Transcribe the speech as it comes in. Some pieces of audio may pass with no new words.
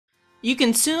You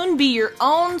can soon be your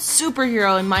own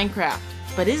superhero in Minecraft,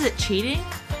 but is it cheating?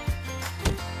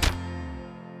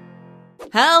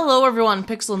 Hello everyone,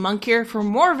 Pixel and Monk here. For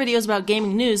more videos about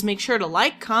gaming news, make sure to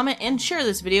like, comment, and share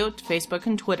this video to Facebook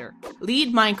and Twitter.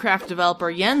 Lead Minecraft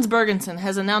developer Jens Bergensen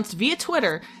has announced via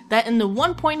Twitter that in the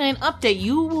 1.9 update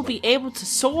you will be able to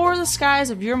soar the skies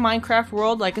of your Minecraft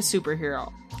world like a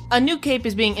superhero. A new cape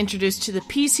is being introduced to the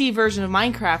PC version of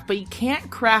Minecraft, but you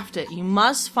can't craft it. You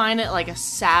must find it like a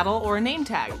saddle or a name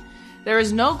tag. There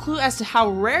is no clue as to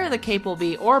how rare the cape will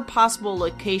be or possible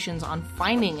locations on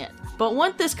finding it. But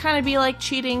wouldn't this kind of be like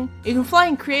cheating? You can fly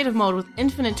in creative mode with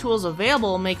infinite tools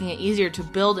available, making it easier to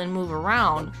build and move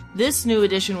around. This new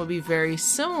edition would be very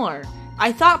similar.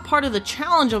 I thought part of the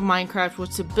challenge of Minecraft was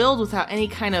to build without any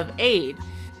kind of aid.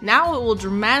 Now it will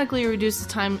dramatically reduce the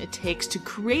time it takes to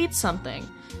create something.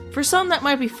 For some that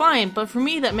might be fine, but for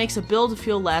me that makes a build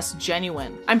feel less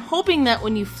genuine. I'm hoping that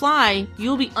when you fly,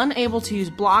 you'll be unable to use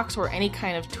blocks or any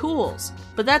kind of tools.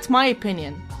 But that's my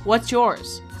opinion. What's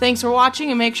yours? Thanks for watching,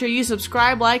 and make sure you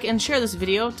subscribe, like, and share this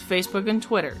video to Facebook and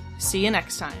Twitter. See you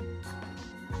next time.